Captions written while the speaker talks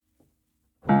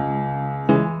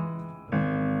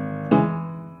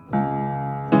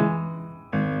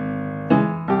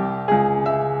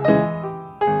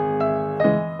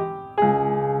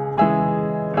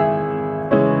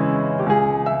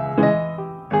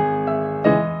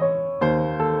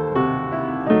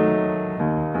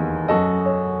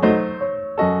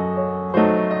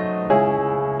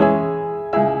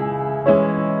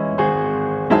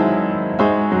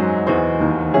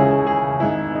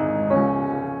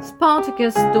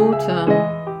Spartacus'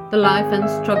 Daughter, The Life and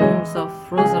Struggles of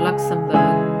Rosa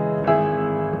Luxemburg,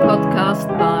 a podcast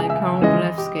by Karol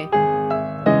Bolewski.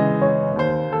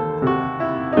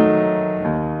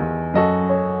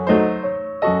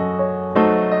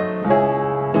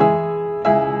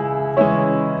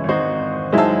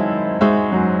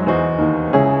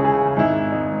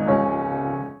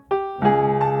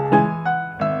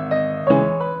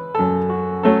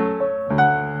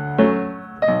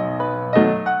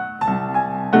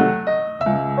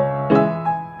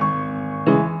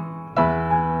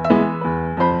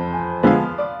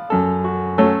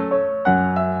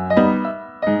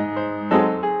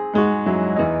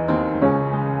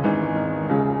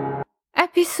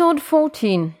 Episode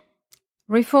 14,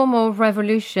 Reform or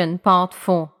Revolution, Part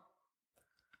 4.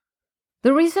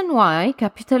 The reason why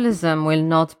capitalism will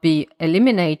not be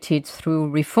eliminated through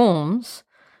reforms,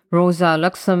 Rosa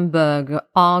Luxemburg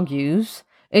argues,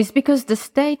 is because the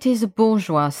state is a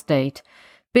bourgeois state,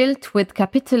 built with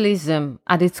capitalism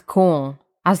at its core,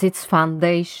 as its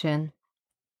foundation.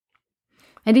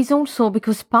 It is also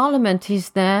because Parliament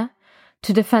is there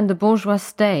to defend the bourgeois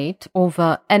state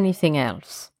over anything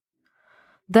else.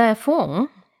 Therefore,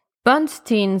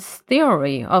 Bernstein's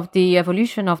theory of the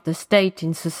evolution of the state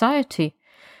in society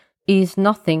is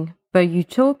nothing but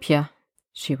utopia,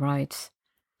 she writes.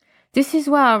 This is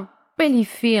where I really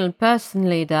feel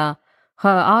personally that her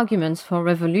arguments for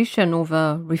revolution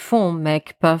over reform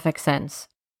make perfect sense.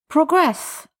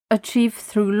 Progress achieved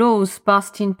through laws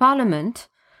passed in Parliament,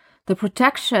 the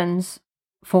protections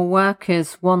for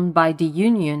workers won by the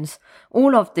unions,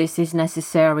 all of this is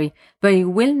necessary, but it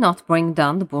will not bring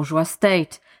down the bourgeois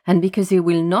state. And because it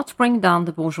will not bring down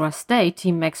the bourgeois state,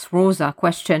 it makes Rosa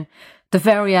question the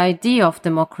very idea of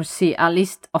democracy, at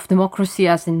least of democracy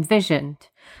as envisioned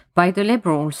by the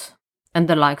liberals and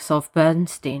the likes of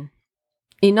Bernstein.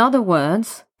 In other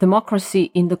words,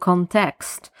 democracy in the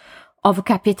context of a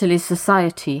capitalist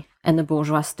society and a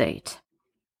bourgeois state.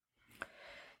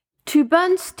 To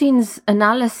Bernstein's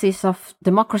analysis of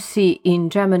democracy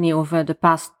in Germany over the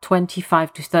past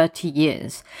 25 to 30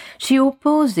 years, she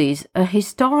opposes a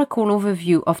historical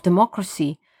overview of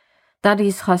democracy that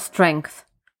is her strength,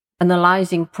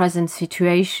 analyzing present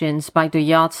situations by the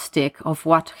yardstick of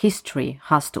what history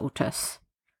has taught us.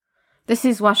 This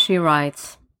is what she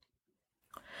writes.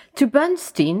 To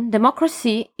Bernstein,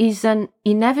 democracy is an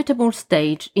inevitable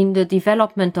stage in the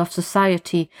development of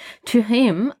society. To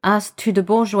him, as to the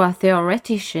bourgeois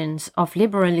theoreticians of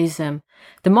liberalism,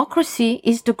 democracy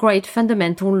is the great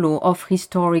fundamental law of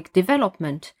historic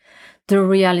development, the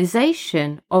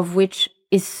realization of which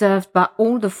is served by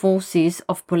all the forces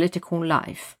of political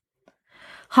life.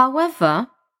 However,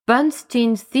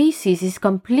 Bernstein's thesis is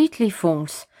completely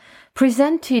false.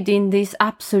 Presented in this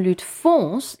absolute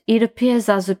force, it appears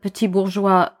as a petit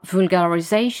bourgeois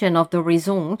vulgarization of the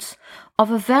results of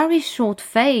a very short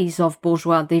phase of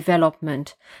bourgeois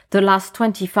development, the last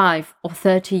 25 or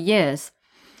 30 years.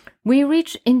 We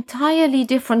reach entirely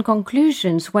different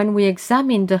conclusions when we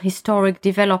examine the historic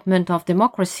development of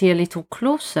democracy a little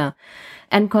closer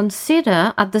and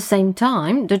consider at the same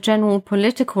time the general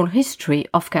political history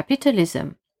of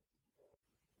capitalism.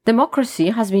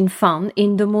 Democracy has been found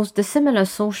in the most dissimilar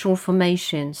social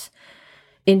formations,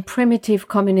 in primitive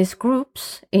communist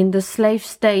groups, in the slave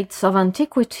states of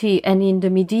antiquity, and in the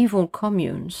medieval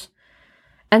communes.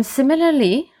 And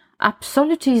similarly,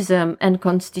 absolutism and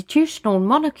constitutional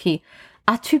monarchy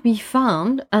are to be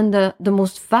found under the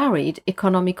most varied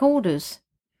economic orders.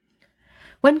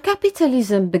 When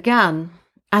capitalism began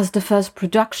as the first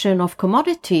production of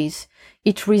commodities,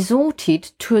 it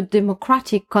resorted to a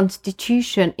democratic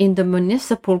constitution in the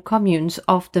municipal communes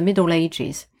of the Middle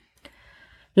Ages.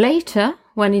 Later,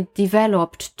 when it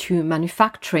developed to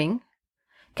manufacturing,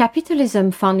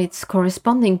 capitalism found its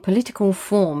corresponding political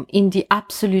form in the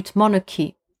absolute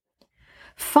monarchy.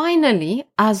 Finally,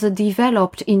 as a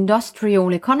developed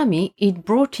industrial economy, it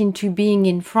brought into being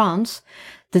in France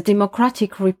the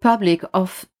Democratic Republic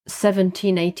of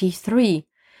 1783,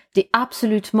 the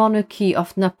absolute monarchy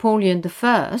of Napoleon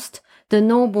I, the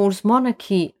nobles'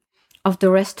 monarchy of the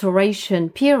Restoration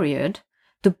period,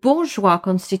 the bourgeois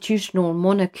constitutional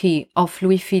monarchy of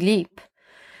Louis Philippe,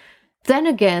 then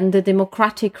again the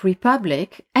Democratic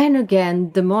Republic, and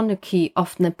again the monarchy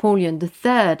of Napoleon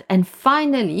III, and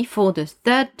finally, for the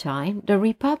third time, the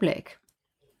Republic.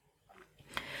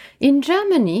 In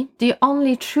Germany, the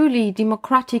only truly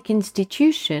democratic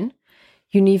institution,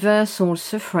 universal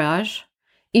suffrage,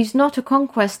 is not a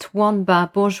conquest won by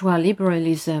bourgeois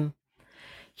liberalism.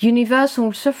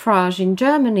 Universal suffrage in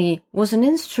Germany was an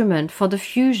instrument for the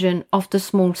fusion of the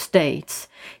small states.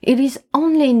 It is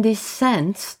only in this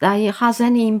sense that it has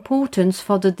any importance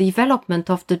for the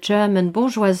development of the German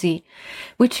bourgeoisie,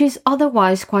 which is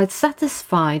otherwise quite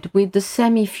satisfied with the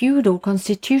semi-feudal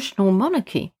constitutional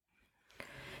monarchy.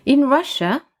 In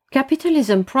Russia,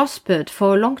 capitalism prospered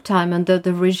for a long time under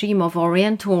the regime of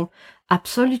Oriental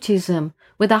absolutism,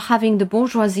 without having the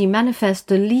bourgeoisie manifest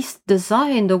the least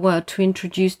desire in the world to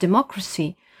introduce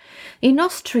democracy. In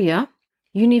Austria,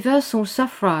 universal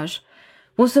suffrage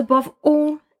was above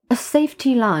all a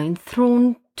safety line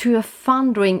thrown to a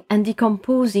foundering and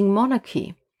decomposing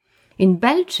monarchy. In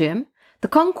Belgium, the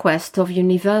conquest of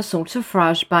universal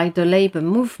suffrage by the labor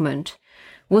movement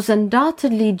was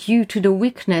undoubtedly due to the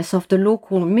weakness of the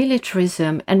local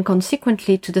militarism and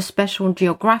consequently to the special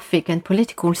geographic and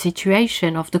political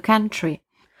situation of the country.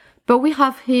 But we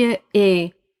have here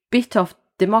a bit of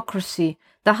democracy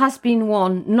that has been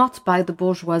won not by the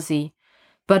bourgeoisie,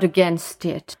 but against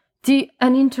it. The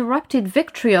uninterrupted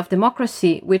victory of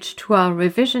democracy, which to our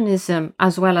revisionism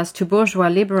as well as to bourgeois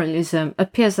liberalism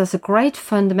appears as a great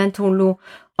fundamental law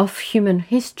of human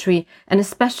history and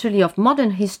especially of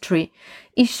modern history,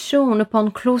 is shown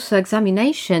upon closer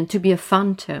examination to be a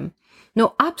phantom.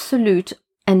 No absolute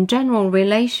and general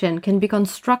relation can be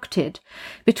constructed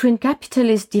between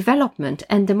capitalist development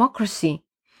and democracy.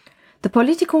 The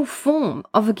political form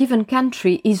of a given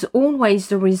country is always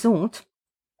the result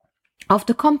of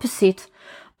the composite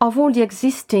of all the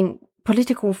existing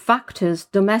political factors,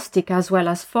 domestic as well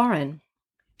as foreign.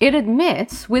 It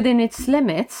admits, within its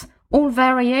limits, all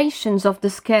variations of the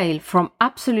scale from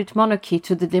absolute monarchy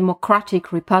to the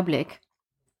democratic republic.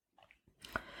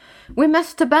 We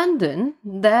must abandon,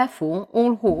 therefore,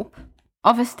 all hope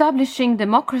of establishing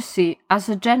democracy as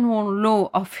a general law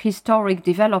of historic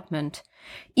development,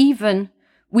 even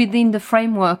within the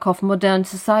framework of modern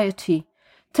society.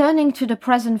 Turning to the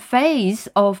present phase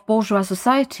of bourgeois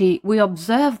society, we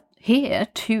observe here,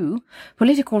 too,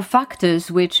 political factors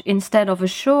which, instead of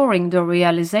assuring the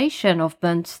realization of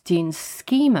Bernstein's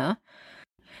schema,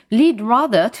 lead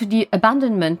rather to the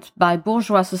abandonment by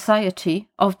bourgeois society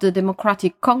of the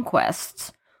democratic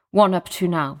conquests won up to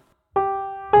now.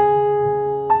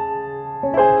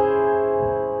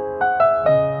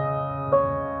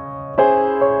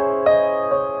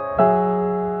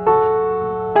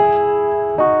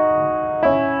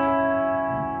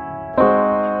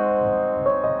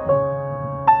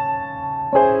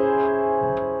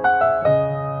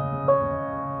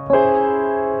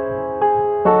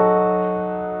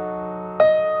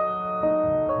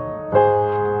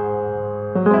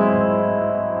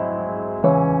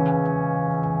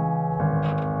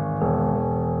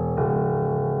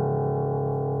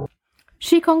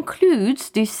 She concludes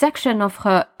this section of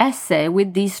her essay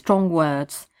with these strong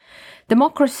words.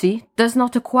 Democracy does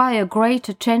not acquire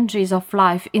greater changes of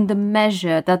life in the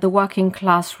measure that the working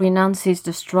class renounces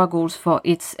the struggles for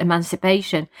its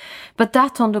emancipation, but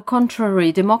that, on the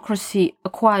contrary, democracy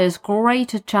acquires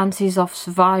greater chances of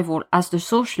survival as the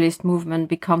socialist movement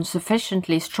becomes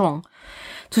sufficiently strong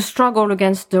to struggle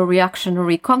against the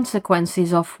reactionary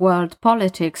consequences of world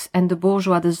politics and the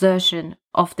bourgeois desertion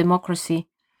of democracy.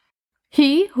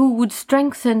 He who would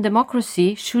strengthen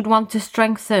democracy should want to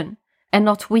strengthen and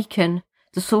not weaken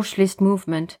the socialist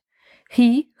movement.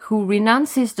 He who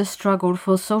renounces the struggle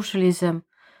for socialism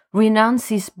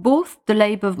renounces both the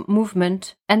labor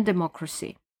movement and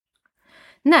democracy.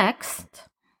 Next,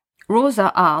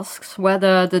 Rosa asks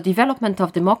whether the development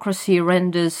of democracy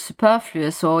renders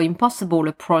superfluous or impossible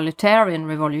a proletarian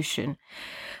revolution,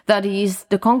 that is,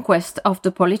 the conquest of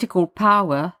the political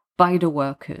power by the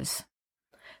workers.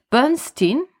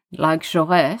 Bernstein, like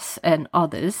Jaurès and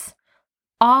others,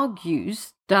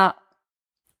 argues that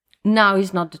now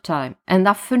is not the time, and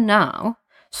that for now,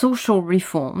 social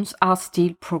reforms are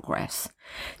still progress.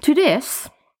 To this,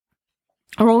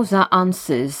 Rosa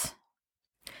answers,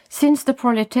 since the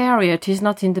proletariat is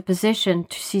not in the position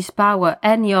to seize power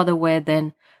any other way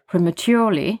than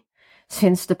prematurely,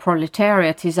 since the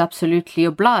proletariat is absolutely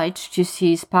obliged to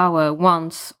seize power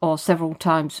once or several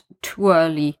times too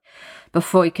early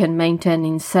before it can maintain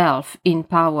itself in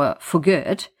power for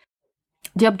good,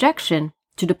 the objection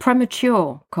to the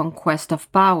premature conquest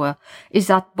of power is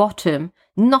at bottom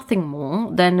nothing more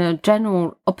than a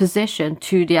general opposition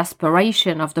to the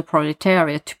aspiration of the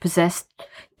proletariat to possess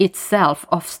itself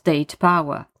of state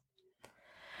power.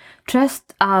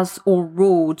 Just as all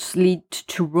roads lead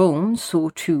to Rome, so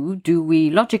too do we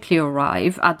logically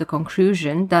arrive at the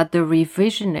conclusion that the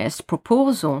revisionist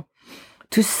proposal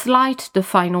to slight the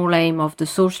final aim of the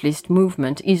socialist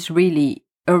movement is really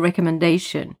a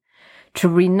recommendation to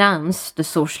renounce the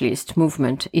socialist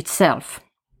movement itself.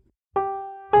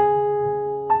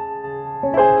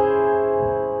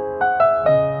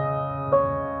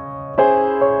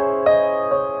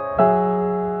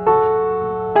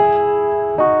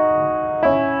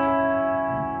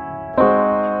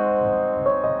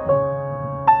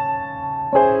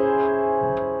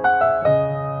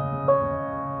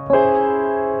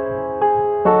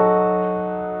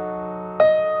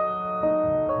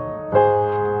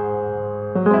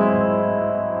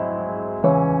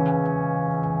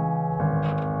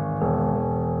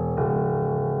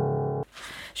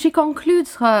 She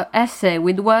concludes her essay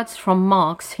with words from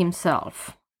Marx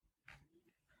himself.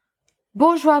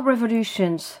 Bourgeois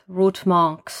revolutions, wrote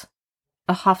Marx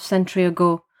a half-century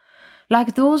ago,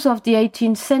 like those of the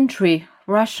 18th century,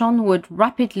 rush onward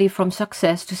rapidly from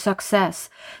success to success.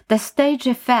 Their stage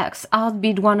effects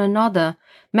outbid one another.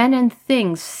 Men and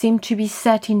things seem to be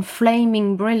set in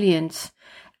flaming brilliance.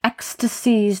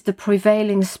 Ecstasy is the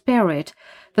prevailing spirit,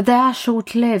 but they are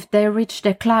short-lived. They reach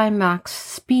their climax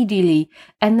speedily,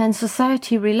 and then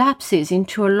society relapses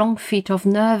into a long fit of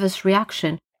nervous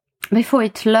reaction before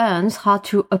it learns how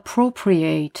to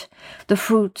appropriate the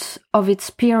fruits of its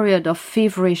period of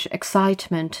feverish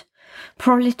excitement.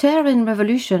 Proletarian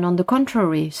revolution, on the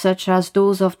contrary, such as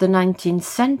those of the 19th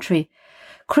century,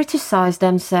 criticize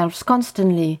themselves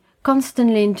constantly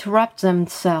interrupt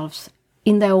themselves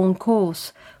in their own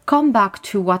course, come back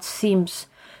to what seems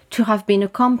to have been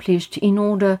accomplished in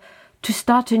order to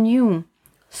start anew,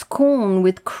 scorn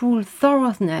with cruel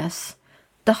thoroughness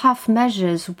the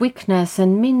half-measures, weakness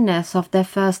and meanness of their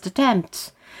first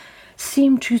attempts,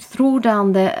 seem to throw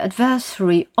down their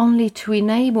adversary only to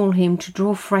enable him to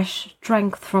draw fresh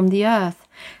strength from the earth,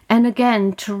 and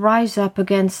again to rise up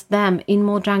against them in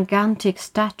more gigantic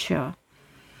stature,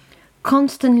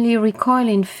 constantly recoil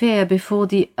in fear before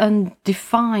the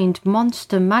undefined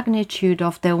monster magnitude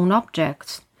of their own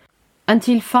objects,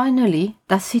 until finally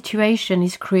that situation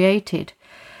is created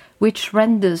which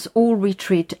renders all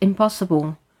retreat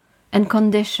impossible, and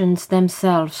conditions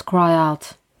themselves cry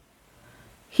out,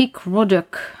 Hic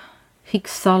roduc, hic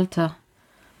salta.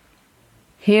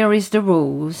 Here is the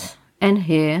rose, and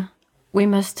here we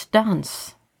must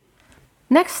dance.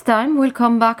 Next time we'll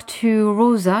come back to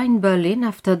Rosa in Berlin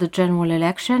after the general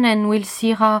election, and we'll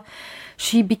see how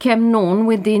she became known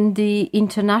within the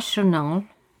International,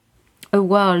 a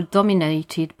world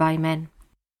dominated by men.